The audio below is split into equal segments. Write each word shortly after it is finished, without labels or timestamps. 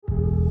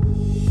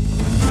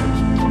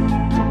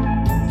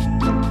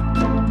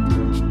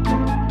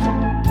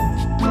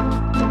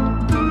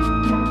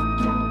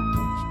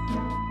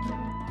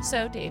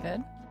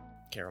David.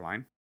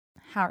 Caroline.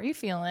 How are you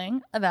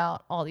feeling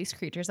about all these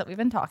creatures that we've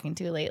been talking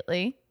to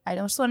lately? I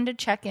just wanted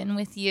to check in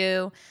with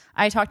you.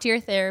 I talked to your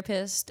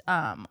therapist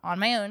on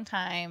my own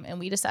time, and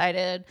we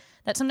decided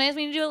that sometimes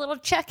we need to do a little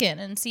check-in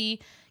and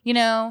see,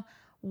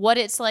 what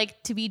it's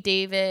like to be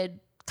David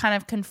kind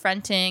of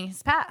confronting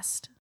his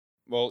past.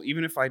 Well,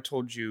 even if I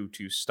told you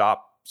to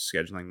stop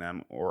scheduling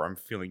them or I'm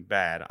feeling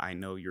bad, I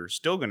know you're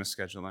still going to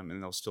schedule them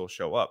and they'll still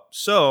show up.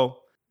 So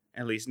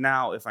at least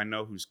now, if I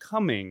know who's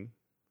coming,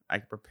 I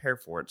can prepare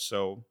for it.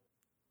 So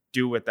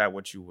do with that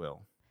what you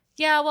will.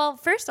 Yeah, well,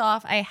 first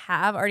off, I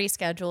have already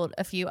scheduled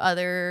a few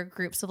other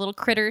groups of little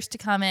critters to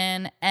come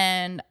in.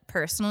 And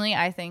personally,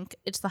 I think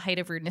it's the height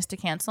of rudeness to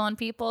cancel on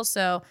people.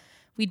 So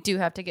we do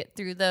have to get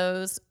through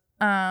those.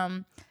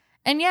 And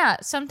yeah,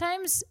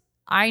 sometimes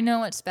I know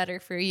what's better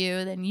for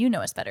you than you know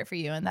what's better for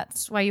you. And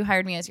that's why you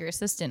hired me as your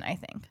assistant, I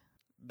think.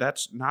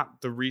 That's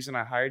not the reason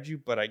I hired you,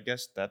 but I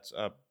guess that's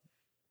a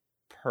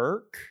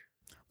perk.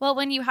 Well,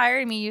 when you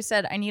hired me, you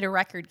said I need a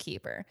record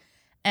keeper.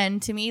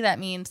 And to me, that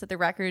means that the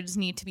records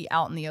need to be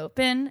out in the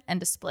open and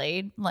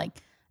displayed,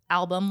 like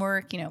album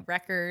work,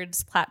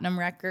 records, platinum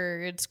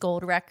records,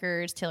 gold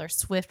records, Taylor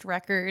Swift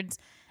records.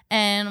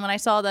 And when I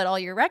saw that all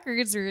your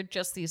records are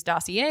just these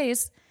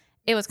dossiers,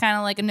 it was kind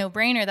of like a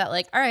no-brainer that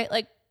all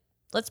right,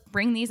 let's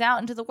bring these out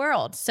into the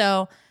world.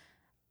 So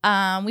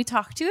we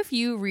talked to a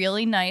few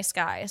really nice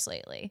guys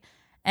lately,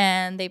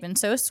 and they've been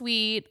so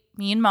sweet.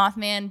 Me and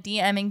Mothman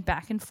DMing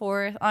back and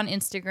forth on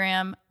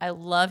Instagram. I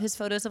love his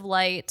photos of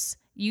lights.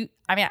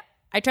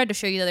 I tried to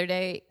show you the other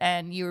day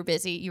and you were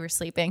busy, you were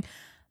sleeping,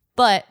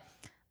 but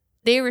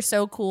they were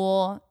so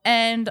cool.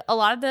 And a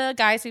lot of the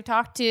guys we've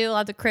talked to, a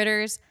lot of the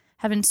critters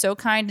have been so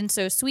kind and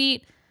so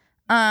sweet.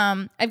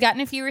 I've gotten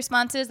a few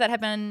responses that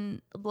have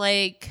been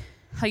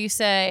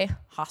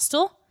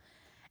hostile.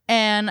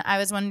 And I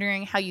was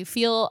wondering how you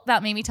feel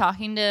about maybe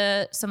talking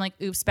to some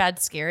oops, bad,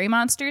 scary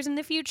monsters in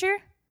the future.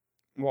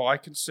 Well, I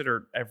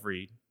consider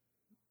every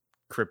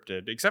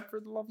cryptid, except for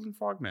the Loveland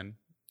Frogman,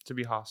 to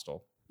be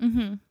hostile.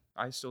 Mm-hmm.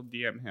 I still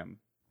DM him.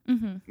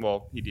 Mm-hmm.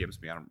 Well, he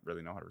DMs me. I don't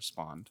really know how to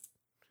respond.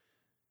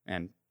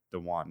 And the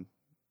wand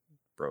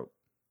broke.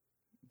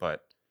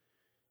 But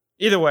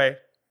either way,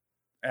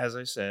 as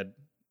I said,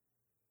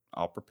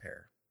 I'll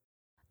prepare.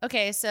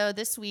 Okay, so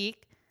this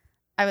week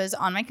I was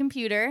on my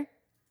computer,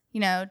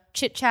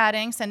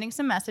 chit-chatting, sending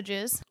some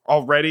messages.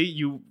 Already?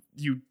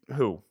 You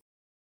who?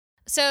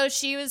 So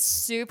she was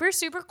super,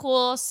 super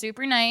cool,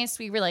 super nice.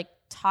 We were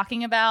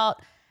talking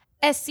about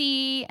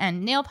Essie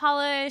and nail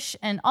polish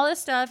and all this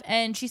stuff.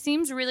 And she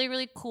seems really,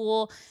 really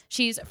cool.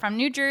 She's from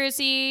New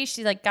Jersey.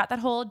 She's got that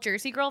whole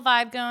Jersey girl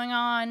vibe going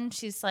on.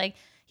 She's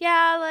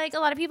yeah, a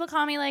lot of people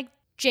call me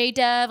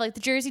J-Dev, the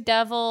Jersey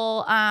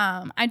Devil.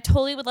 I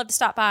totally would love to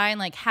stop by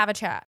and have a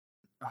chat.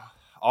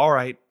 All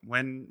right.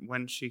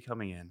 When's she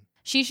coming in?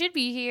 She should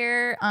be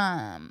here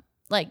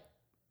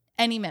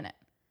any minute.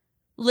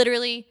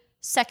 Literally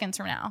seconds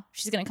from now,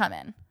 she's going to come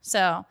in.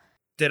 So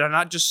did I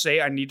not just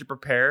say I need to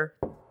prepare?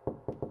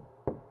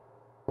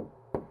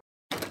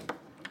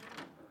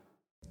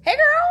 Hey,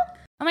 girl.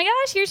 Oh my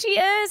gosh, here she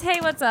is. Hey,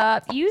 what's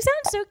up? You sound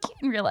so cute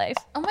in real life.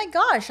 Oh my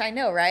gosh, I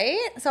know, right?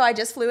 So I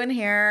just flew in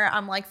here.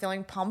 I'm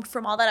feeling pumped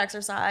from all that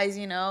exercise,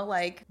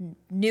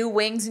 new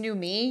wings, new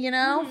me,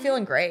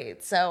 feeling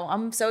great. So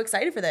I'm so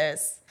excited for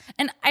this.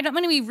 And I don't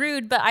want to be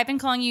rude, but I've been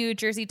calling you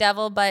Jersey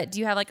Devil, but do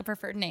you have a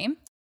preferred name?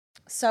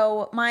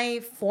 So my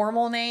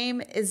formal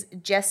name is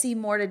Jessie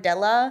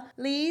Mortadella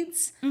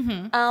Leeds.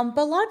 Mm-hmm.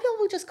 But a lot of people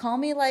will just call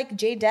me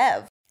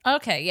J-Dev.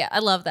 Okay, yeah, I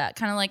love that.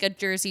 Kind of like a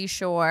Jersey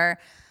Shore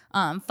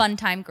fun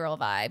time girl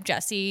vibe.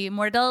 Jessie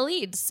Mortadella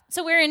Leeds.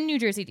 So where in New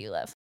Jersey do you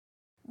live?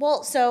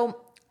 Well,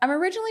 so I'm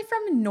originally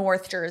from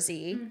North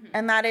Jersey,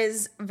 and that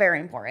is very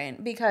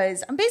important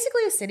because I'm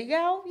basically a city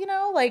gal,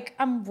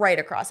 I'm right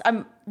across.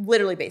 I'm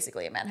literally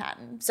basically in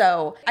Manhattan.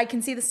 So I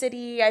can see the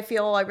city. I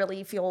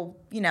really feel,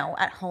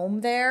 at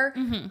home there.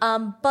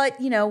 Mm-hmm. But,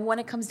 when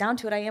it comes down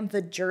to it, I am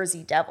the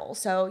Jersey Devil.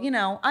 So,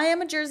 I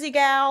am a Jersey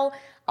gal.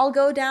 I'll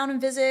go down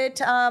and visit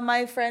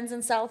my friends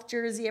in South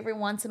Jersey every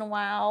once in a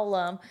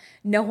while.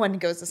 No one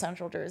goes to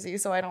Central Jersey,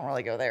 so I don't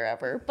really go there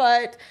ever.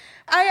 But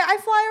I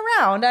fly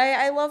around.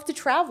 I love to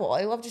travel.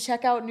 I love to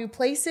check out new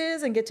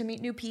places and get to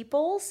meet new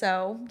people.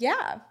 So,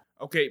 yeah.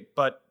 Okay,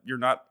 but you're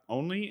not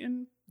only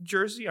in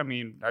Jersey? I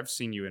mean, I've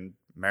seen you in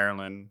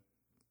Maryland,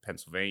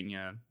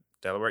 Pennsylvania,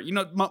 Delaware.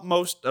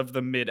 Most of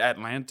the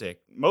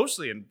mid-Atlantic,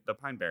 mostly in the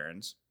Pine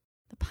Barrens.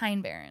 The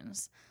Pine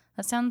Barrens.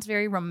 That sounds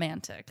very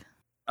romantic.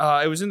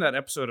 It was in that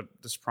episode of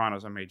The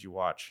Sopranos I made you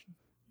watch.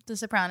 The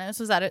Sopranos?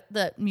 Was that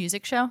the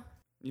music show?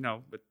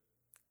 With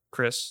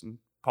Chris and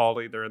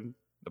Paulie, they're in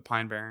the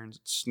Pine Barrens.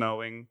 It's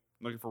snowing,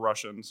 looking for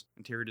Russians,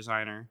 interior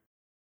designer.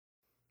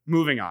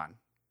 Moving on.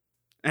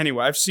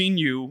 Anyway, I've seen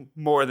you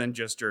more than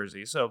just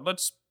Jersey, so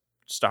let's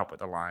stop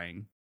with the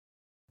lying.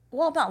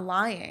 Well, I'm not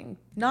lying.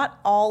 Not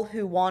all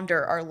who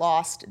wander are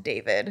lost,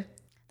 David.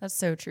 That's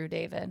so true,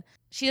 David.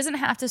 She doesn't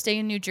have to stay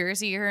in New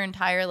Jersey her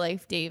entire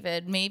life,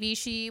 David. Maybe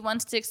she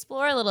wants to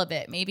explore a little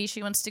bit. Maybe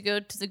she wants to go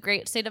to the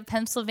great state of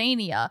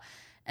Pennsylvania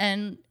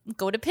and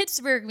go to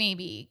Pittsburgh,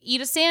 maybe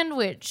eat a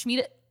sandwich,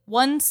 meet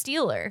one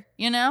Steeler,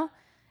 you know?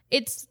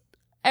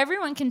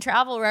 Everyone can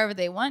travel wherever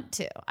they want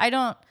to. I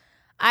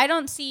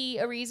don't see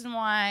a reason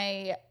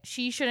why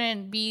she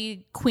shouldn't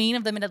be queen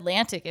of the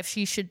Mid-Atlantic if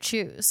she should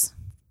choose.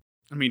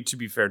 I mean, to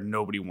be fair,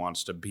 nobody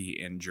wants to be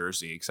in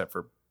Jersey except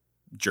for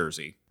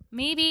Jersey.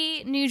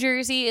 Maybe New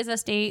Jersey is a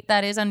state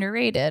that is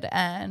underrated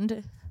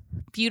and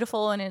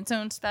beautiful in its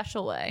own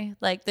special way.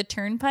 Like the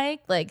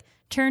Turnpike, like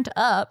turned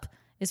up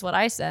is what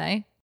I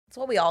say. It's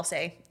what we all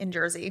say in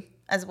Jersey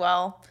as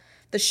well.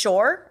 The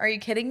shore? Are you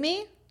kidding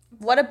me?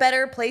 What a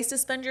better place to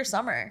spend your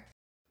summer.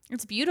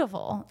 It's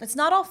beautiful. It's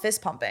not all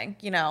fist pumping,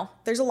 you know.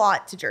 There's a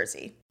lot to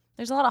Jersey.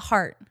 There's a lot of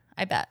heart,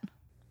 I bet.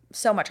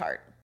 So much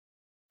heart.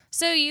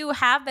 So you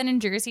have been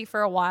in Jersey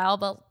for a while,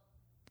 but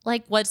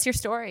like, what's your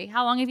story?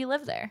 How long have you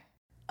lived there?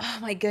 Oh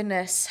my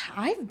goodness.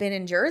 I've been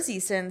in Jersey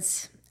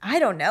since, I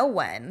don't know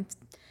when.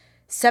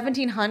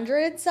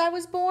 1700s I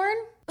was born.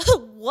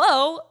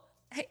 Whoa.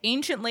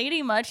 Ancient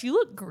lady much. You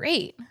look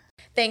great.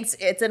 Thanks.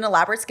 It's an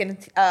elaborate skin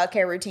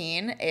care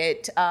routine.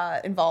 It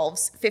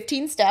involves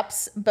 15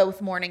 steps,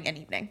 both morning and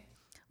evening.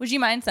 Would you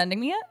mind sending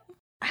me it?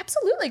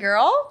 Absolutely,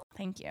 girl.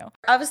 Thank you.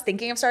 I was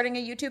thinking of starting a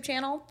YouTube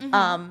channel,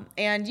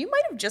 and you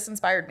might have just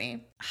inspired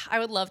me. I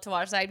would love to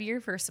watch that. I'd be your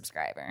first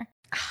subscriber.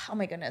 Oh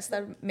my goodness,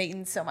 that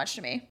means so much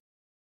to me.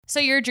 So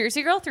you're a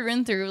Jersey girl through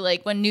and through,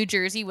 like when New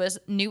Jersey was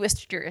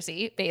newest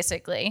Jersey,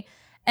 basically.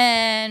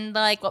 And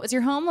like, what was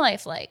your home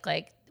life like?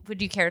 Like,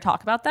 would you care to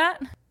talk about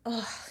that?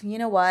 You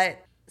know what?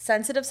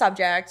 Sensitive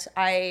subject.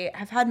 I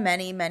have had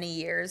many, many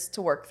years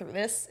to work through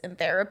this in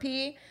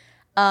therapy.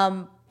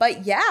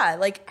 But yeah,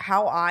 like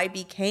how I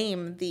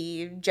became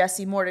the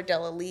Jessie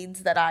Mortadella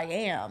Leeds that I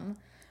am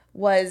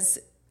was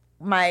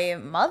my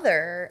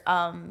mother,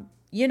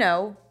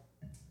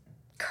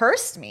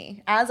 cursed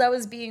me as I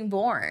was being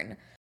born.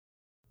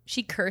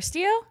 She cursed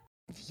you?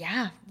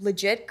 Yeah,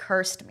 legit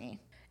cursed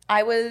me.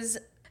 I was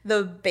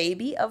the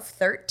baby of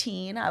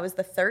 13. I was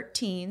the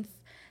 13th.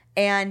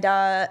 And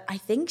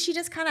I think she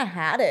just kind of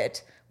had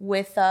it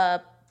with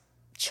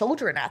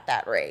children at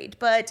that rate.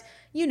 But,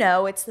 you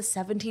know, it's the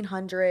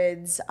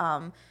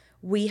 1700s.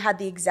 We had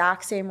the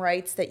exact same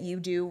rights that you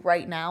do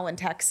right now in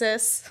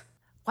Texas.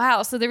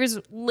 Wow. So there was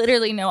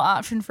literally no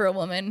option for a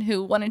woman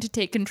who wanted to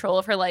take control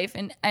of her life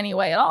in any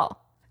way at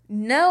all.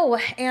 No.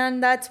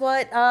 And that's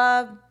what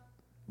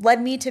led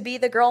me to be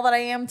the girl that I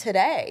am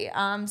today.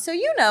 So,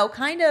 you know,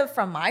 kind of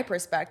from my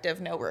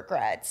perspective, no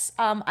regrets.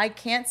 I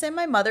can't say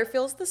my mother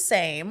feels the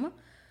same,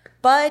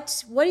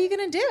 but what are you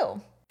going to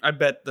do? I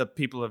bet the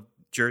people of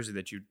Jersey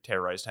that you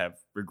terrorized have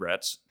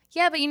regrets.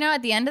 Yeah, but you know,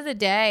 at the end of the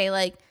day,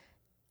 like,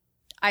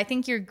 I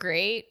think you're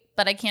great,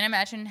 but I can't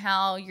imagine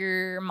how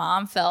your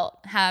mom felt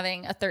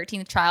having a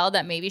 13th child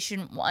that maybe she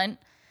didn't want.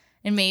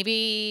 And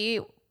maybe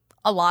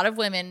a lot of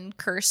women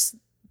curse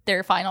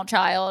their final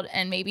child,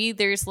 and maybe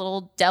there's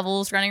little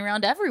devils running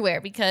around everywhere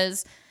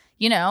because,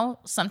 you know,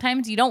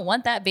 sometimes you don't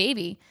want that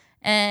baby.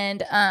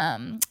 And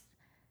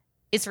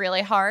it's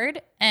really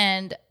hard.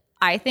 And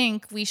I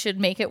think we should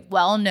make it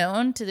well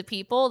known to the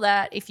people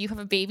that if you have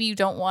a baby you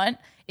don't want,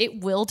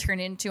 it will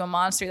turn into a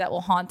monster that will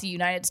haunt the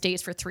United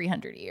States for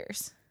 300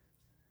 years.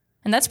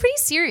 And that's pretty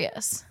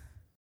serious.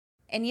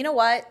 And you know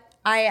what?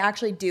 I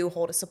actually do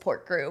hold a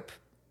support group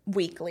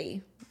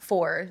weekly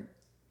for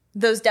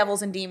those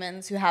devils and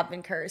demons who have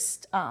been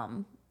cursed,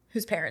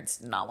 whose parents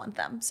did not want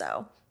them.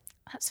 So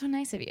that's so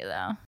nice of you,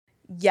 though.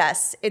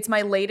 Yes, it's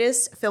my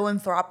latest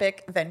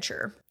philanthropic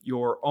venture.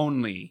 Your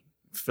only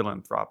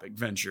philanthropic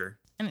venture.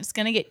 And it's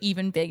going to get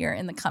even bigger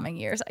in the coming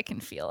years. I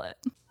can feel it.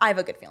 I have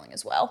a good feeling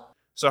as well.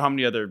 So how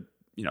many other,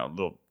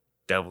 little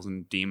devils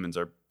and demons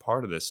are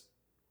part of this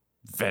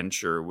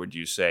venture, would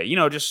you say? You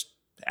know, just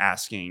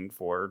asking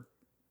for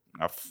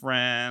a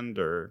friend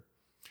or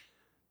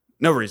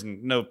no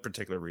reason, no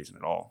particular reason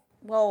at all.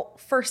 Well,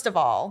 first of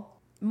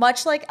all,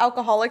 much like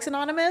Alcoholics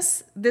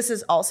Anonymous, this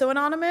is also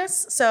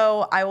anonymous.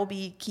 So I will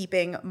be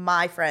keeping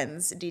my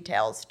friends'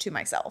 details to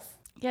myself.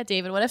 Yeah,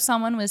 David, what if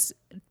someone was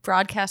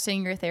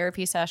broadcasting your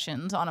therapy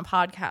sessions on a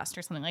podcast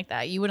or something like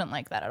that? You wouldn't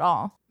like that at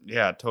all.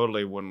 Yeah,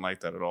 totally wouldn't like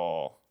that at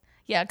all.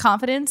 Yeah,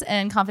 confidence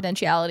and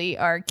confidentiality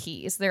are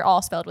keys. They're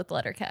all spelled with the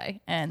letter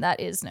K, and that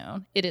is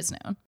known. It is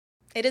known.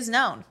 It is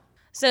known.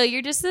 So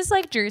you're just this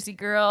like Jersey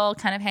girl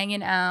kind of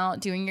hanging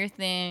out, doing your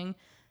thing.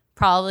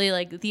 Probably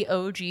like the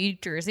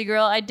OG Jersey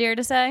girl, I dare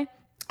to say.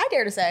 I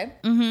dare to say.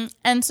 Mm-hmm.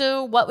 And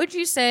so what would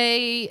you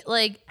say,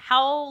 like,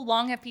 how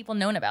long have people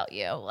known about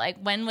you? Like,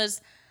 when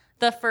was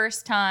the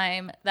first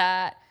time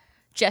that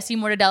Jessie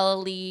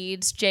Mortadella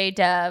Leeds,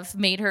 J-Dev,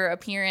 made her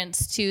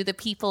appearance to the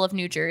people of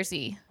New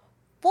Jersey?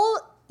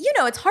 Well, you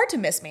know, it's hard to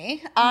miss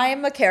me.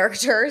 I'm a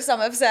character,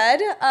 some have said.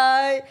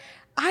 I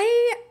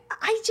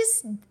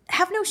just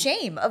have no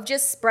shame of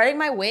just spreading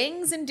my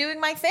wings and doing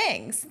my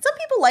things. Some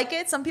people like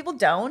it, some people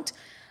don't.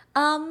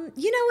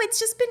 It's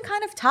just been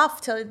kind of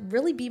tough to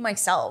really be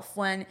myself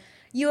when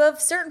you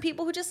have certain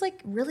people who just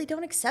like really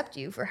don't accept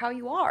you for how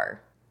you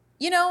are.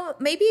 You know,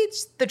 maybe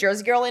it's the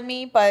Jersey girl in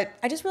me, but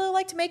I just really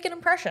like to make an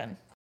impression.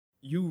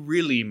 You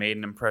really made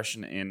an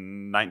impression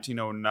in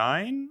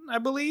 1909, I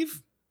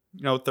believe.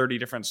 30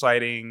 different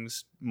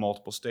sightings,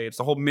 multiple states,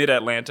 the whole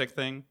mid-Atlantic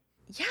thing.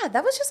 Yeah,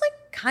 that was just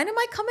like kind of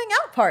my coming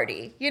out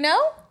party, you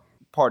know?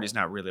 Party's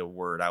not really a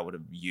word I would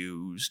have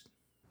used.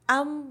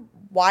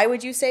 Why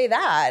would you say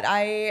that?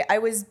 I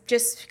was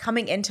just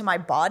coming into my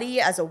body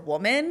as a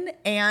woman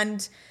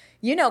and,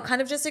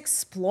 kind of just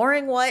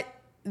exploring what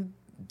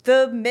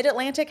the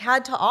Mid-Atlantic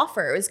had to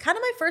offer. It was kind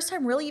of my first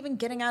time really even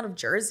getting out of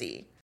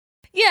Jersey.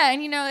 Yeah,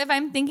 and if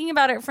I'm thinking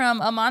about it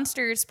from a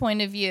monster's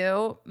point of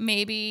view,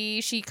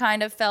 maybe she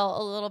kind of felt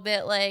a little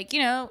bit like,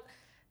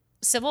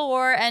 Civil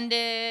War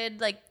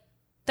ended like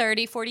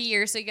 30, 40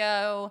 years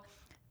ago.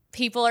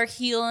 People are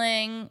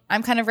healing.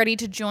 I'm kind of ready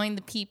to join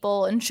the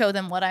people and show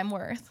them what I'm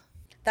worth.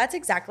 That's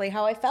exactly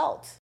how I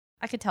felt.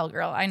 I could tell,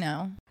 girl. I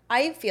know.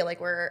 I feel like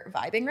we're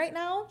vibing right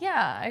now.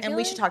 Yeah. And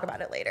we should talk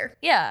about it later.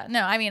 Yeah.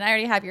 No, I mean, I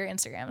already have your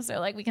Instagram,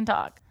 so we can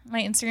talk.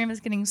 My Instagram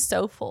is getting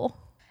so full.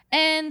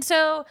 And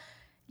so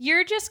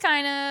you're just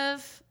kind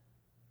of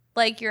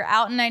like, you're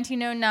out in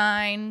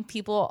 1909.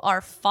 People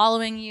are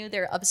following you.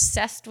 They're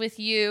obsessed with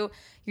you.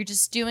 You're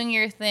just doing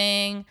your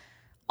thing.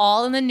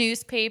 All in the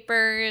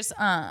newspapers.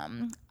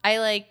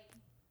 I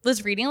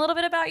was reading a little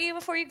bit about you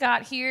before you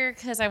got here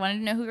because I wanted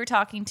to know who you were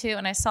talking to,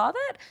 and I saw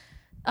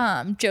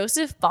that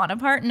Joseph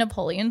Bonaparte,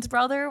 Napoleon's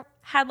brother,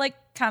 had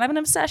kind of an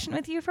obsession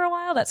with you for a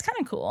while. That's kind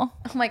of cool.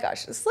 Oh my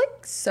gosh, it's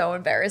so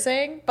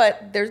embarrassing,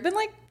 but there's been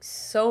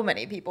so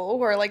many people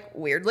who are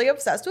weirdly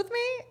obsessed with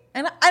me,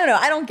 and I don't know,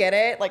 I don't get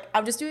it.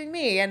 I'm just doing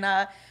me, and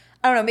I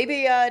don't know,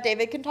 maybe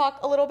David can talk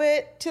a little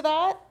bit to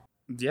that.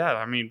 Yeah,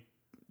 I mean,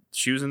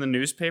 she was in the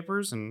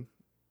newspapers and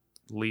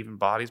leaving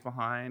bodies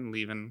behind,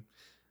 leaving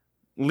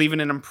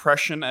an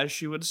impression, as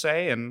she would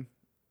say, and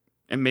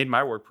it made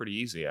my work pretty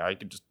easy. I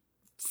could just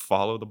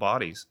follow the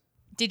bodies.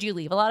 Did you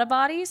leave a lot of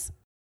bodies?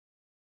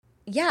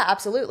 Yeah,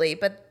 absolutely.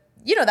 But,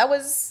 that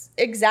was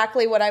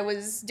exactly what I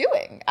was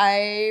doing.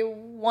 I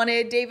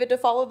wanted David to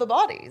follow the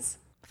bodies.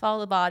 Follow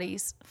the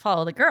bodies,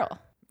 follow the girl.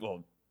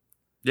 Well,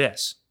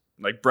 yes,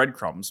 like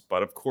breadcrumbs,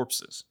 but of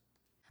corpses.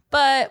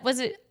 But was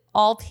it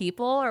all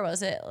people, or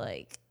was it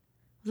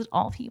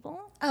all people?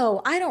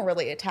 Oh, I don't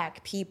really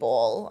attack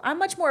people. I'm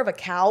much more of a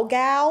cow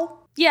gal.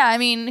 Yeah, I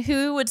mean,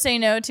 who would say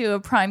no to a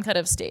prime cut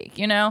of steak,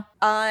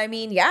 I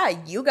mean, yeah,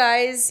 you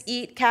guys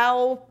eat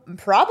cow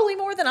probably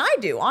more than I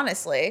do,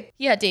 honestly.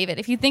 Yeah, David,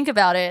 if you think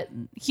about it,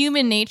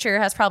 human nature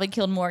has probably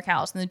killed more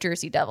cows than the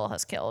Jersey Devil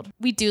has killed.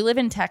 We do live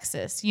in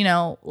Texas,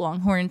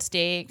 longhorn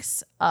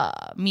steaks,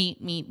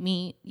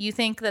 meat. You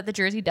think that the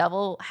Jersey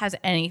Devil has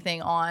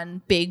anything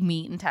on big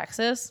meat in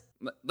Texas?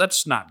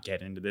 Let's not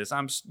get into this.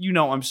 I'm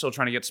still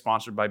trying to get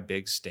sponsored by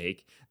Big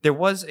Steak. There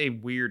was a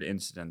weird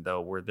incident,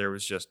 though, where there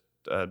was just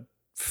a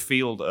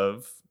field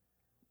of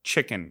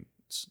chickens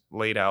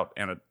laid out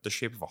in the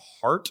shape of a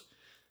heart.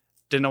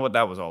 Didn't know what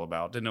that was all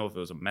about. Didn't know if it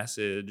was a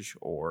message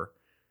or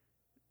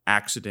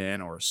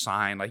accident or a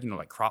sign,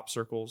 like crop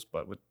circles,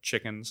 but with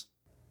chickens.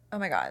 Oh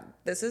my God,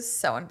 this is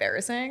so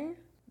embarrassing.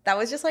 That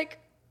was just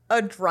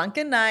a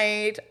drunken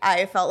night.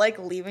 I felt like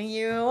leaving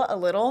you a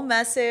little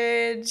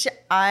message.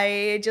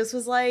 I just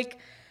was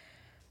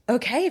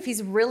okay, if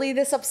he's really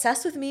this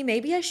obsessed with me,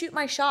 maybe I shoot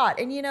my shot.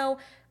 And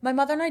my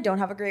mother and I don't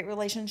have a great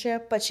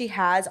relationship, but she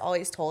has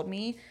always told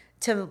me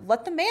to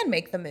let the man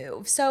make the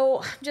move.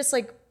 So I'm just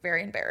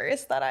very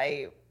embarrassed that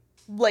I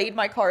laid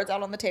my cards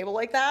out on the table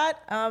like that.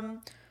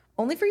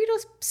 Only for you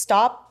to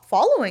stop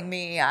following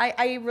me.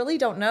 I really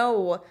don't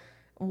know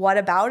what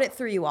about it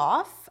threw you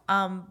off.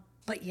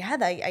 But yeah,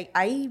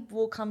 I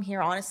will come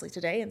here honestly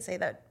today and say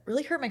that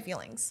really hurt my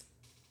feelings.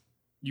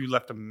 You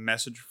left a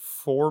message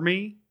for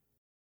me?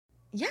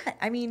 Yeah,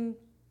 I mean,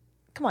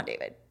 come on,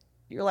 David.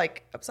 You're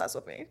obsessed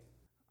with me.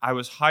 I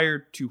was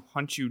hired to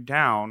hunt you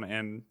down,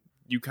 and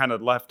you kind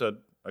of left a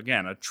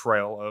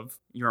trail of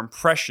your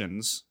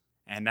impressions,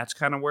 and that's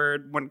kind of where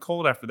it went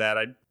cold after that.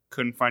 I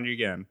couldn't find you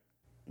again.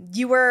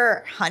 You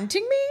were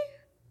hunting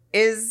me?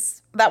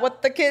 Is that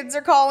what the kids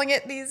are calling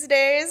it these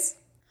days?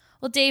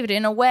 Well, David,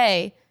 in a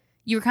way,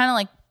 you were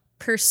kind of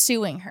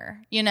pursuing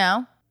her,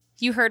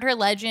 You heard her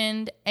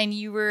legend, and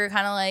you were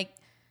kind of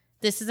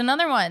this is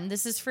another one.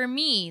 This is for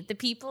me. The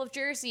people of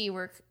Jersey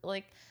were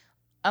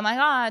oh my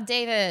God,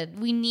 David,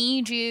 we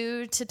need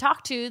you to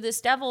talk to this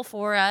devil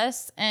for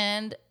us.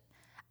 And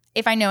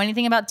if I know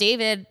anything about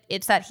David,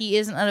 it's that he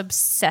is an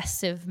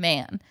obsessive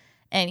man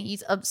and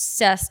he's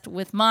obsessed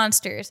with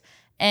monsters.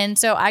 And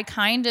so I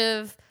kind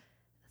of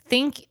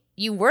think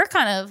you were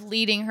kind of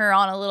leading her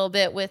on a little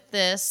bit with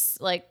this,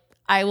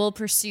 I will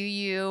pursue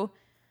you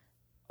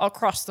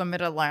across the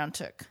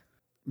Mid-Atlantic.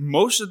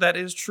 Most of that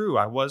is true.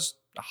 I was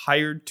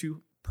hired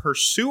to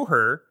pursue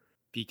her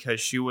because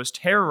she was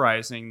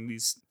terrorizing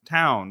these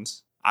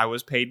towns. I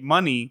was paid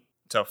money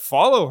to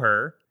follow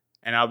her,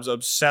 and I was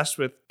obsessed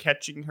with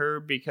catching her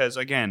because,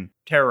 again,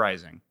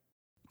 terrorizing.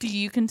 Do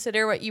you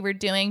consider what you were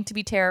doing to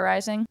be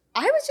terrorizing?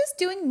 I was just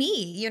doing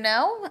me,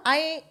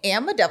 I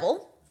am a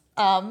devil,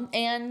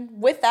 and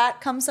with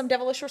that comes some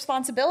devilish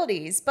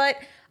responsibilities. But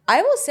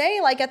I will say,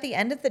 at the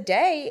end of the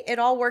day, it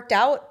all worked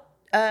out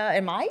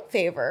in my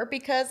favor,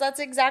 because that's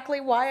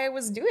exactly why I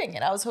was doing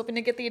it. I was hoping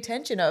to get the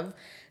attention of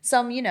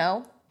some,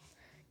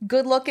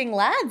 good looking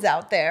lads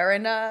out there.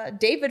 And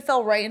David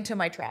fell right into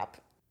my trap.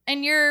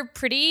 And you're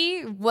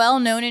pretty well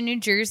known in New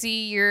Jersey.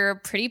 You're a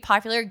pretty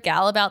popular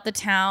gal about the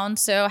town.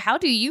 So how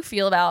do you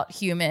feel about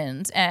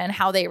humans and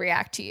how they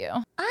react to you?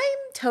 I'm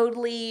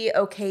totally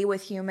okay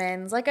with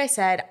humans. Like I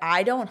said,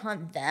 I don't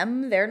hunt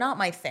them. They're not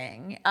my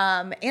thing.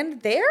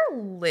 And they're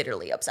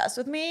literally obsessed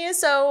with me.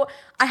 So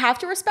I have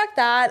to respect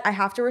that. I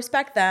have to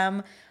respect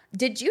them.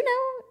 Did you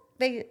know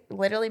they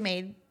literally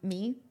made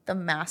me the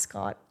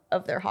mascot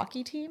of their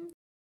hockey team?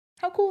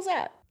 How cool is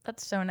that?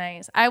 That's so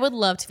nice. I would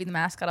love to be the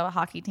mascot of a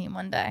hockey team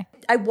one day.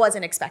 I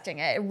wasn't expecting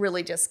it. It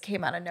really just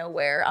came out of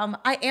nowhere.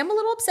 I am a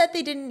little upset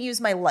they didn't use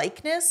my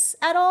likeness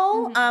at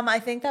all. Mm-hmm. I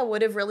think that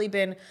would have really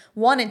been,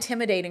 one,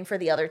 intimidating for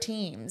the other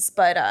teams,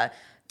 but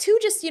two,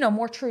 just,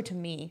 more true to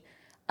me.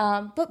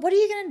 But what are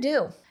you going to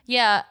do?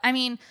 Yeah, I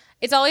mean,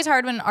 it's always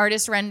hard when an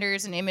artist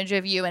renders an image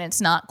of you and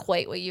it's not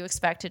quite what you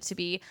expect it to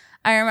be.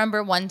 I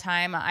remember one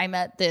time I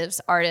met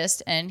this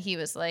artist and he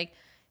was like,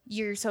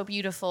 "You're so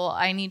beautiful.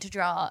 I need to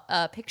draw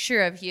a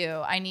picture of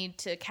you. I need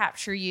to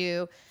capture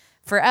you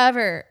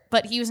forever."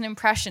 But he was an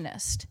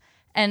impressionist.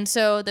 And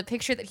so the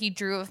picture that he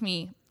drew of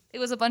me, it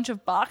was a bunch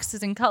of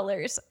boxes and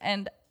colors.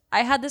 And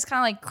I had this kind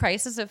of like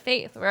crisis of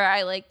faith where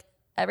I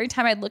every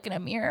time I'd look in a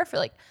mirror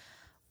for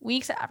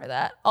weeks after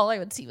that, all I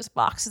would see was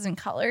boxes and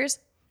colors.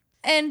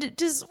 And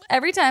just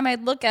every time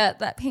I'd look at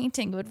that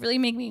painting, it would really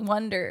make me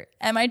wonder,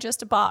 am I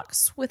just a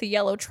box with a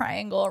yellow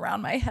triangle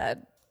around my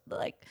head?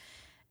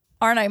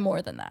 Aren't I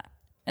more than that?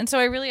 And so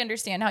I really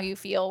understand how you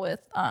feel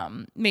with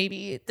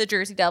maybe the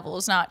Jersey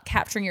Devils not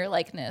capturing your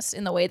likeness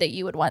in the way that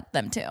you would want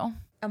them to.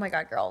 Oh my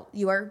God, girl,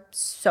 you are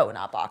so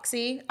not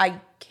boxy.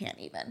 I can't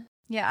even.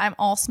 Yeah, I'm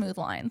all smooth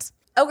lines.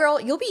 Oh, girl,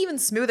 you'll be even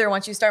smoother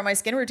once you start my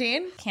skin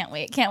routine. Can't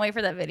wait. Can't wait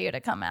for that video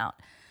to come out.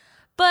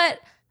 But,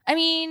 I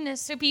mean,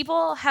 so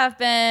people have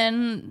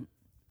been,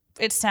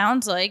 it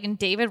sounds like, and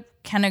David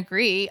can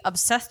agree,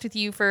 obsessed with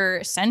you for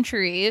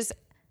centuries.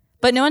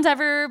 But no one's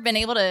ever been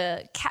able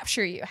to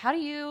capture you. How do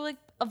you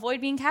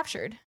avoid being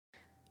captured?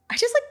 I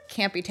just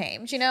can't be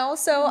tamed, So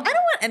I don't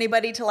want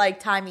anybody to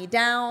tie me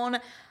down.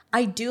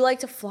 I do like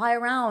to fly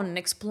around and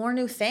explore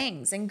new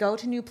things and go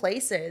to new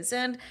places.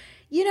 And,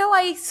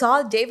 I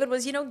saw David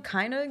was,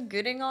 kind of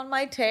getting on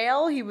my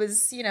tail. He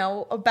was,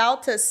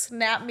 about to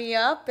snap me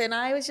up. And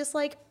I was just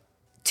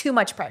too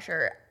much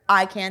pressure.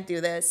 I can't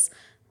do this.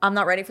 I'm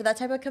not ready for that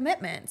type of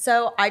commitment.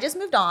 So I just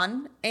moved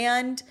on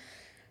and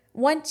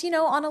went,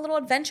 on a little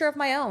adventure of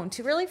my own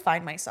to really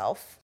find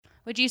myself.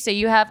 Would you say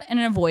you have an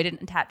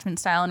avoidant attachment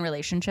style in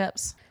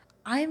relationships?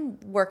 I'm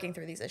working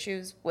through these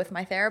issues with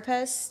my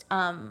therapist,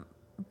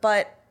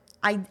 but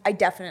I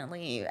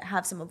definitely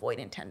have some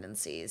avoidant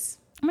tendencies.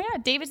 Oh my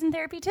God, David's in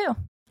therapy too.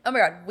 Oh my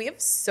God, we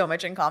have so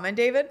much in common,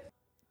 David.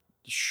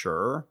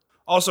 Sure.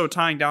 Also,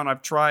 tying down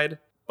I've tried,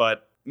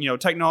 but,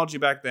 technology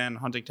back then,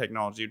 hunting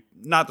technology,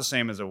 not the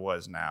same as it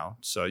was now.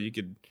 So you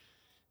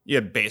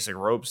had basic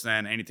ropes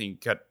then, anything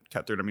cut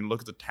through it. I mean, look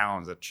at the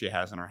talons that she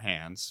has in her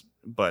hands.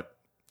 But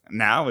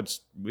now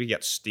we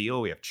got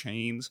steel, we have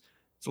chains.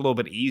 It's a little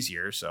bit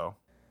easier, so.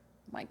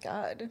 My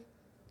God.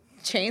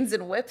 Chains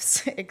and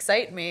whips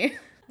excite me.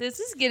 This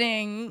is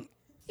getting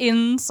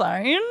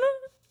insane.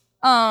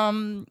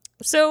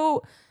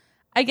 So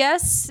I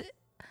guess,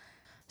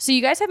 so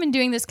you guys have been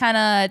doing this kind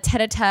of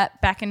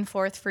tete-a-tete back and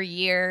forth for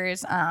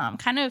years,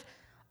 kind of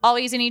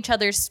always in each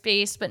other's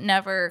space, but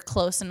never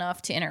close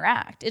enough to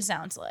interact, it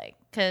sounds like.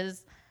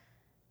 Because,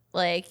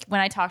 when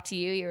I talked to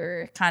you, you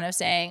were kind of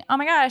saying, oh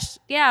my gosh,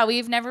 yeah,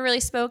 we've never really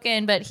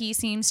spoken, but he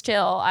seems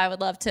chill. I would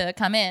love to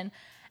come in.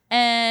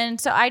 And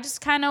so I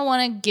just kind of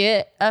want to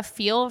get a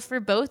feel for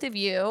both of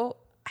you.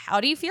 How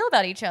do you feel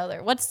about each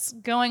other? What's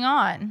going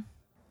on?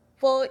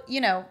 Well,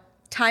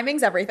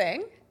 timing's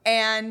everything.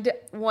 And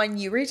when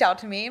you reached out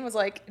to me and was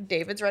like,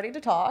 David's ready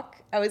to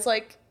talk, I was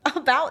like,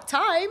 about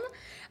time.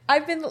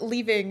 I've been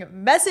leaving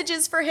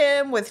messages for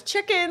him with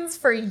chickens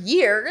for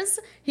years.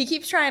 He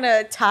keeps trying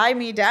to tie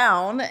me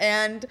down.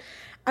 And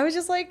I was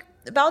just like,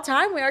 about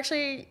time we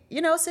actually,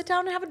 sit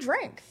down and have a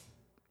drink.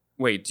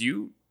 Wait, do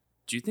you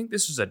think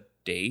this was a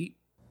date?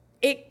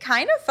 It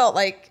kind of felt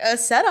like a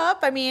setup.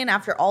 I mean,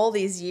 after all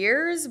these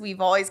years,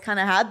 we've always kind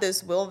of had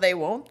this will they,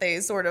 won't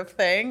they sort of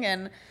thing.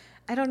 And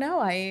I don't know.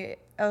 I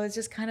was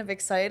just kind of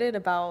excited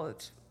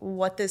about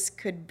what this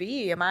could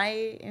be. Am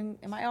I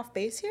off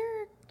base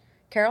here,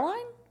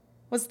 Caroline?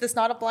 Was this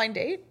not a blind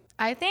date?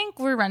 I think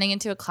we're running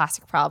into a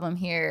classic problem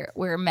here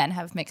where men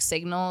have mixed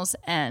signals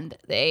and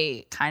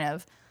they kind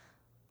of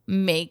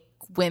make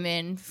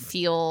women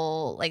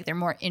feel like they're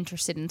more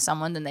interested in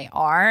someone than they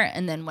are.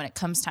 And then when it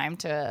comes time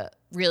to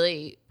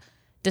really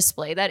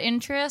display that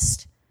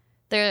interest,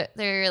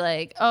 they're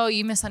like, oh,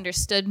 you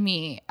misunderstood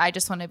me. I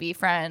just want to be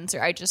friends,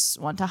 or I just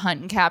want to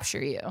hunt and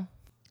capture you.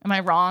 Am I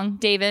wrong,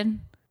 David?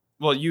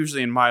 Well,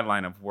 usually in my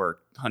line of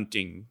work,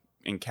 hunting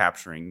and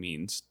capturing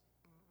means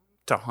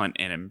to hunt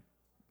and,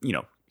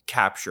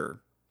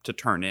 capture, to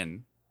turn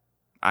in.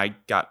 I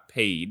got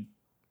paid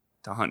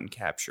to hunt and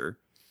capture.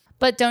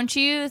 But don't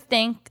you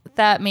think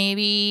that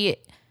maybe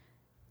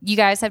you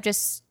guys have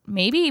just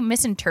maybe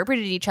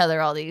misinterpreted each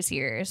other all these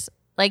years?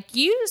 Like,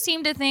 you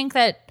seem to think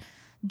that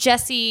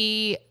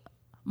Jesse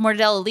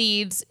Mordell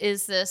Leeds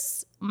is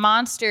this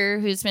monster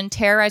who's been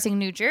terrorizing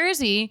New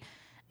Jersey,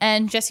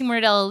 and Jesse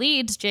Mordell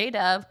Leeds,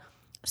 J-Dub,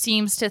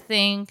 seems to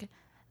think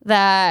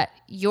that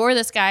you're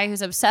this guy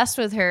who's obsessed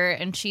with her,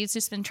 and she's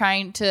just been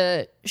trying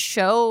to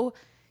show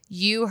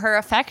you her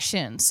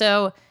affection.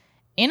 So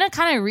in a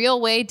kind of real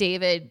way,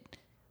 David,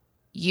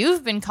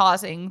 you've been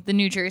causing the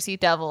New Jersey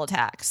Devil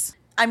attacks.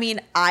 I mean,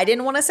 I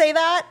didn't want to say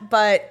that,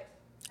 but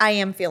I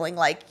am feeling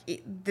like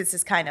this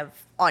is kind of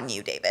on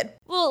you, David.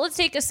 Well, let's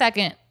take a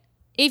second.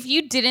 If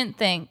you didn't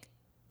think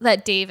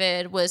that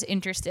David was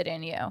interested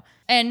in you,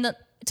 and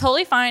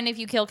totally fine if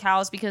you kill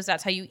cows because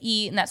that's how you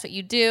eat and that's what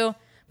you do,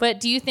 but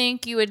do you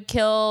think you would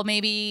kill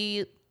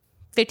maybe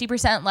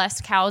 50%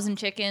 less cows and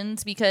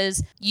chickens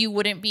because you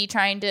wouldn't be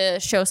trying to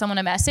show someone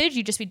a message?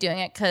 You'd just be doing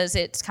it because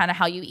it's kind of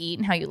how you eat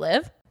and how you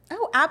live?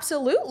 Oh,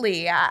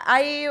 absolutely.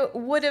 I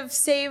would have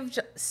saved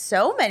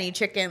so many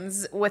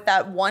chickens with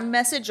that one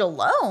message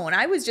alone.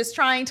 I was just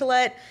trying to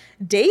let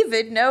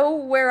David know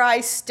where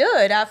I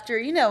stood after,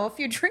 a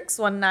few drinks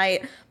one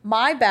night.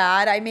 My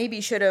bad. I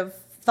maybe should have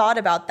thought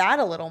about that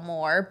a little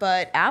more,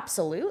 but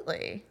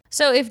absolutely.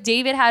 So if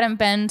David hadn't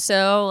been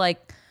so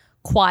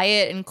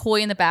quiet and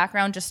coy in the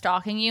background just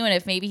stalking you, and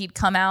if maybe he'd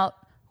come out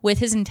with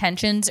his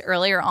intentions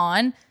earlier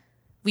on,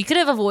 we could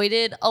have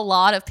avoided a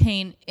lot of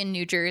pain in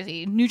New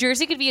Jersey. New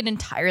Jersey could be an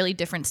entirely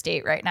different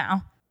state right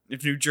now.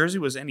 If New Jersey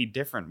was any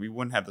different, we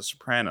wouldn't have The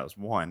Sopranos,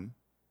 1.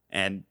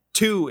 And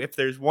 2, if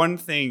there's one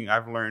thing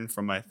I've learned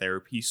from my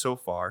therapy so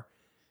far,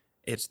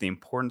 it's the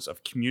importance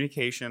of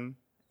communication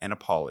and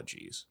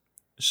apologies.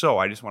 So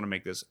I just want to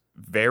make this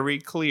very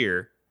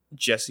clear.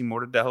 Jesse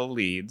Mortadella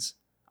Leeds,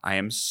 I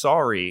am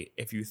sorry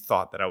if you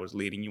thought that I was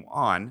leading you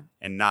on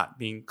and not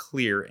being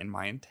clear in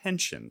my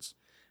intentions.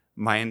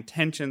 My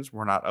intentions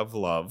were not of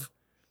love.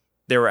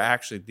 They were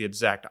actually the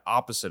exact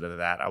opposite of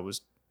that. I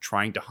was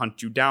trying to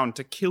hunt you down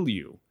to kill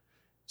you.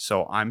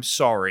 So I'm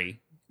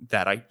sorry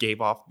that I gave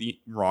off the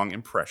wrong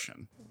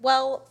impression.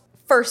 Well,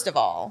 first of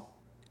all,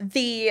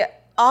 the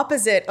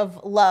opposite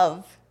of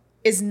love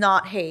is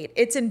not hate.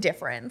 It's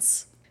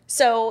indifference.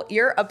 So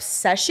your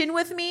obsession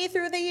with me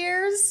through the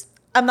years,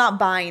 I'm not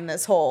buying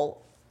this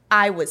whole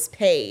I was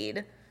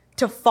paid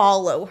to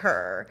follow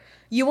her.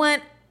 You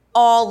went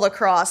all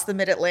across the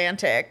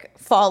mid-Atlantic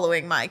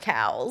following my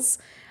cows.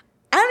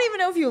 I don't even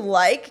know if you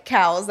like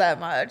cows that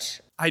much.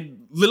 I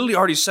literally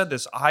already said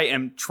this. I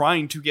am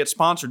trying to get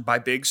sponsored by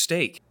Big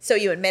Steak. So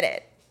you admit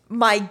it.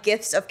 My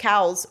gifts of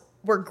cows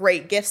were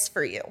great gifts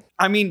for you.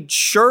 I mean,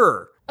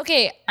 sure.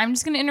 Okay, I'm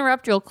just going to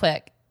interrupt real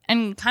quick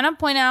and kind of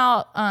point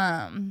out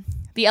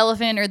the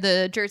elephant or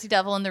the Jersey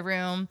Devil in the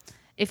room,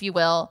 if you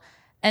will,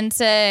 and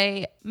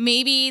say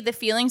maybe the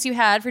feelings you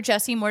had for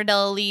Jesse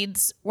Mordella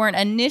Leeds weren't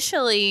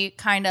initially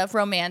kind of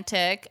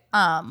romantic,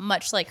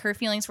 much like her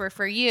feelings were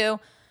for you.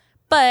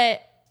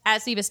 But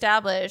as we've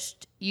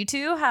established, you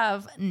two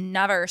have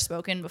never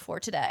spoken before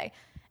today.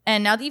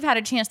 And now that you've had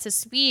a chance to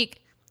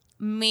speak,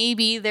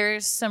 maybe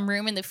there's some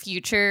room in the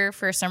future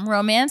for some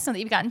romance now that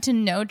you've gotten to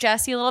know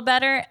Jesse a little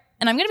better.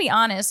 And I'm going to be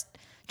honest,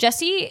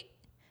 Jesse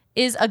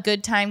is a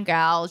good time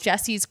gal.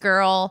 Jesse's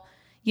girl,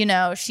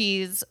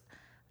 she's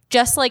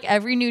just like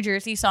every New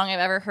Jersey song I've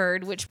ever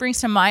heard, which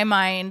brings to my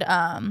mind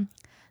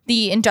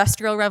the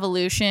Industrial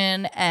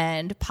Revolution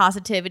and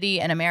positivity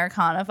and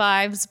Americana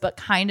vibes, but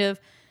kind of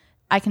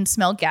I can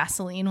smell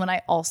gasoline when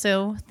I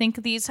also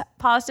think these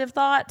positive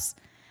thoughts.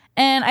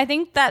 And I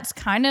think that's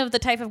kind of the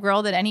type of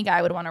girl that any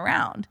guy would want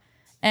around.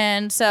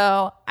 And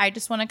so I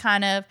just want to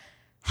kind of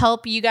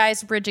help you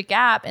guys bridge a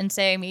gap and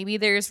say maybe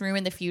there's room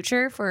in the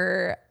future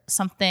for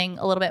something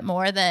a little bit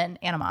more than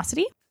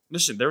animosity.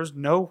 Listen, there was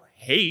no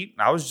hate.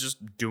 I was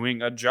just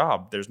doing a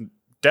job. There's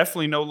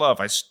definitely no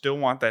love. I still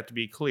want that to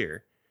be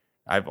clear.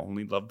 I've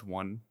only loved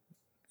one,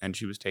 and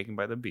she was taken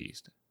by the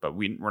beast. But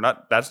we're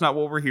not. That's not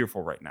what we're here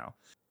for right now.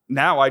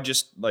 Now I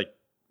just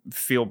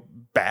feel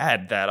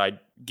bad that I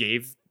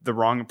gave the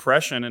wrong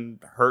impression and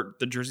hurt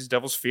the Jersey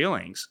Devil's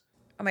feelings.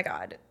 Oh my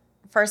God.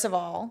 First of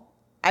all,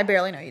 I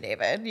barely know you,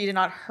 David. You did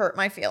not hurt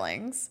my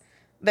feelings.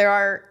 There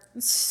are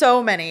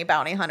so many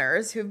bounty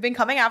hunters who've been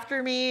coming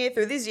after me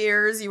through these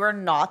years. You are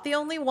not the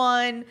only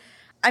one.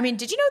 I mean,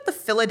 did you know the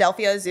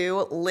Philadelphia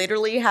Zoo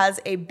literally has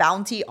a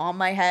bounty on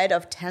my head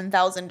of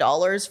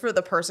 $10,000 for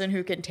the person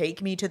who can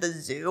take me to the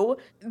zoo?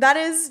 That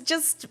is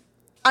just,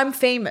 I'm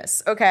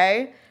famous,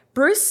 okay?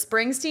 Bruce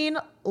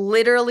Springsteen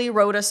literally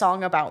wrote a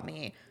song about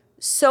me.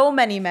 So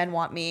many men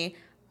want me.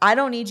 I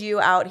don't need you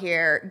out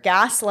here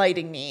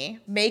gaslighting me,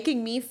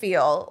 making me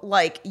feel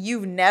like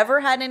you've never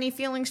had any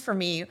feelings for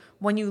me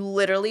when you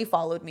literally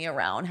followed me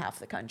around half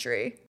the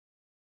country.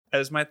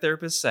 As my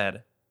therapist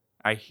said,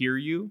 I hear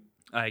you,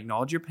 I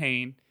acknowledge your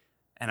pain,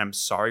 and I'm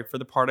sorry for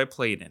the part I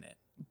played in it.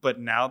 But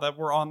now that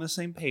we're on the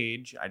same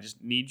page, I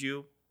just need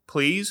you,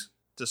 please,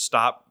 to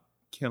stop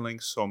killing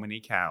so many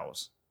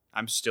cows.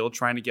 I'm still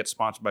trying to get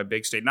sponsored by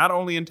Big State, not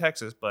only in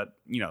Texas, but,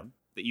 the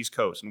East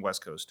Coast and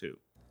West Coast too.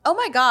 Oh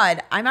my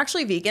God, I'm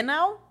actually vegan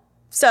now.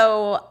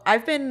 So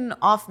I've been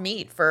off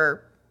meat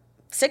for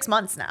 6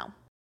 months now.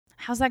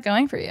 How's that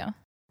going for you?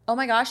 Oh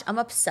my gosh, I'm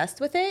obsessed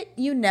with it.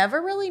 You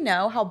never really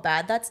know how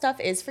bad that stuff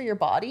is for your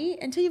body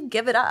until you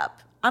give it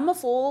up. I'm a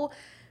full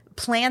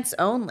plants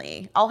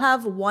only. I'll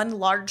have one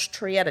large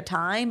tree at a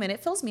time and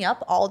it fills me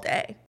up all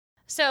day.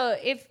 So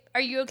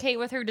are you okay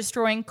with her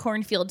destroying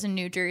cornfields in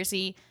New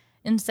Jersey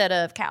instead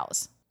of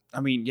cows? I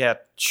mean, yeah,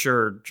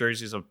 sure.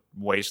 Jersey's a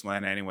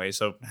wasteland anyway,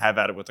 so have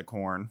at it with the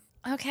corn.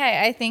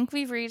 Okay, I think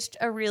we've reached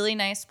a really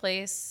nice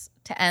place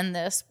to end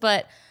this,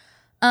 but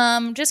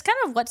just kind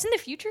of what's in the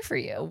future for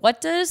you?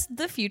 What does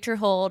the future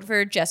hold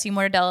for Jessie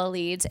Mortadella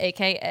Leeds,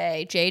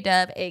 aka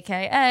J-Dub,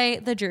 aka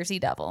the Jersey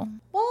Devil?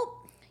 Well,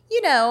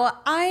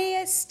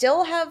 I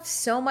still have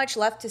so much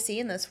left to see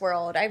in this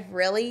world. I've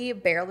really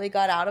barely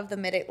got out of the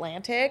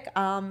mid-Atlantic.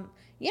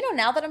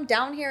 Now that I'm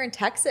down here in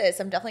Texas,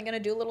 I'm definitely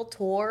going to do a little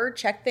tour,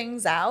 check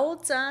things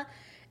out.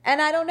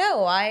 And I don't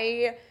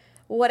know,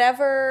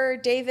 whatever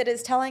David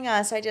is telling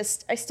us,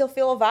 I still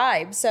feel a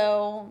vibe.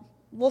 So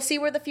we'll see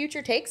where the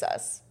future takes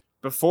us.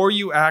 Before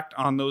you act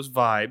on those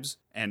vibes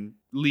and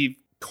leave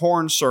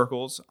corn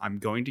circles, I'm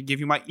going to give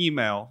you my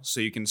email so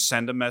you can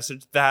send a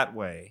message that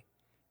way,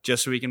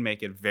 just so we can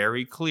make it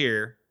very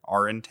clear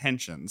our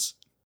intentions.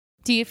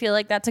 Do you feel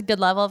like that's a good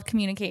level of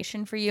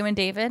communication for you and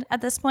David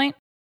at this point?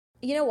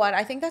 You know what?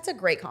 I think that's a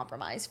great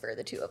compromise for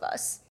the two of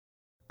us.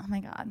 Oh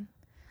my God.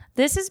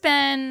 This has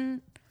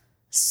been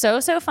so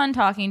fun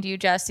talking to you,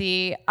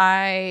 Jessie.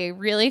 I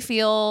really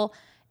feel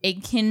a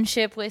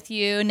kinship with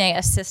you, nay,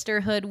 a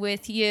sisterhood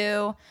with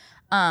you.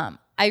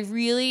 I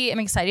really am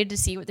excited to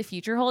see what the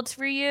future holds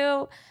for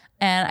you.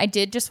 And I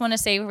did just want to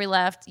say before we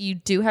left, you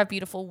do have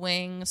beautiful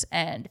wings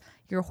and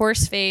your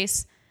horse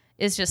face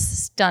is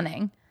just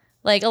stunning.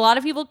 Like, a lot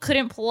of people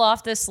couldn't pull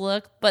off this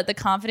look, but the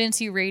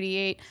confidence you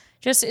radiate,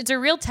 it's a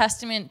real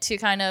testament to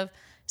kind of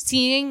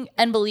seeing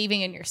and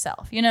believing in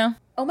yourself,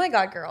 Oh my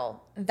God,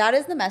 girl. That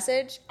is the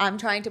message I'm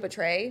trying to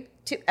portray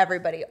to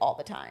everybody all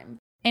the time.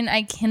 And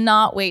I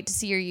cannot wait to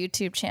see your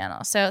YouTube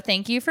channel. So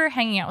thank you for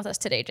hanging out with us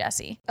today,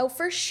 Jessie. Oh,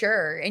 for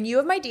sure. And you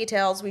have my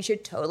details. We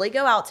should totally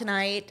go out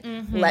tonight.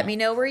 Mm-hmm. Let me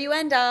know where you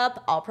end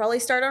up. I'll probably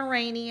start on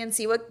Rainy and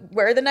see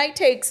where the night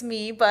takes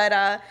me. But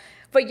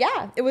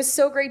yeah, it was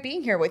so great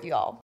being here with you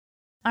all.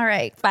 All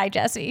right. Bye,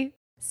 Jessie.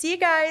 See you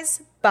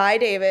guys. Bye,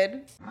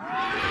 David.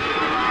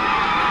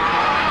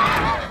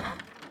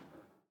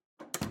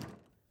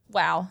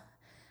 Wow.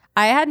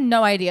 I had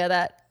no idea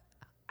that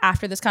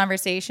after this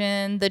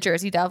conversation, the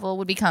Jersey Devil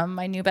would become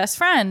my new best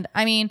friend.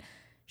 I mean,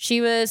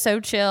 she was so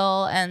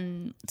chill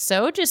and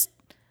so just,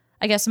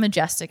 I guess,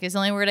 majestic is the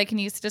only word I can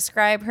use to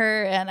describe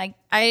her. And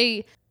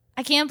I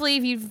can't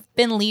believe you've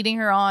been leading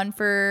her on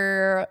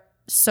for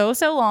so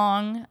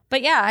long.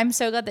 But yeah, I'm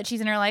so glad that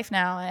she's in her life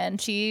now and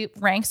she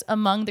ranks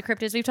among the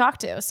cryptids we've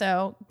talked to.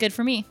 So good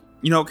for me.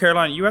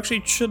 Caroline, you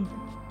actually should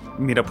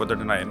meet up with her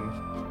tonight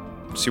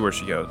and see where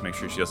she goes. Make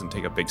sure she doesn't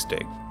take a big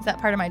stake. Is that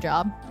part of my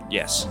job?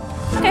 Yes.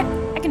 Okay,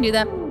 I can do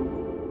that.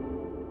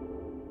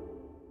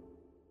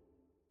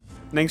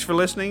 Thanks for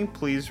listening.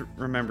 Please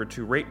remember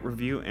to rate,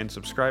 review, and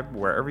subscribe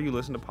wherever you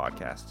listen to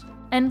podcasts.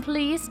 And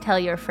please tell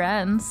your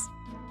friends.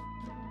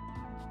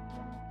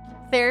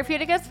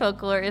 Therapeutic as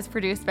Folklore is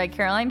produced by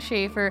Caroline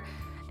Schaeffer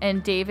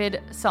and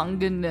David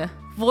Songne.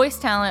 Voice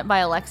talent by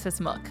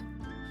Alexis Mook.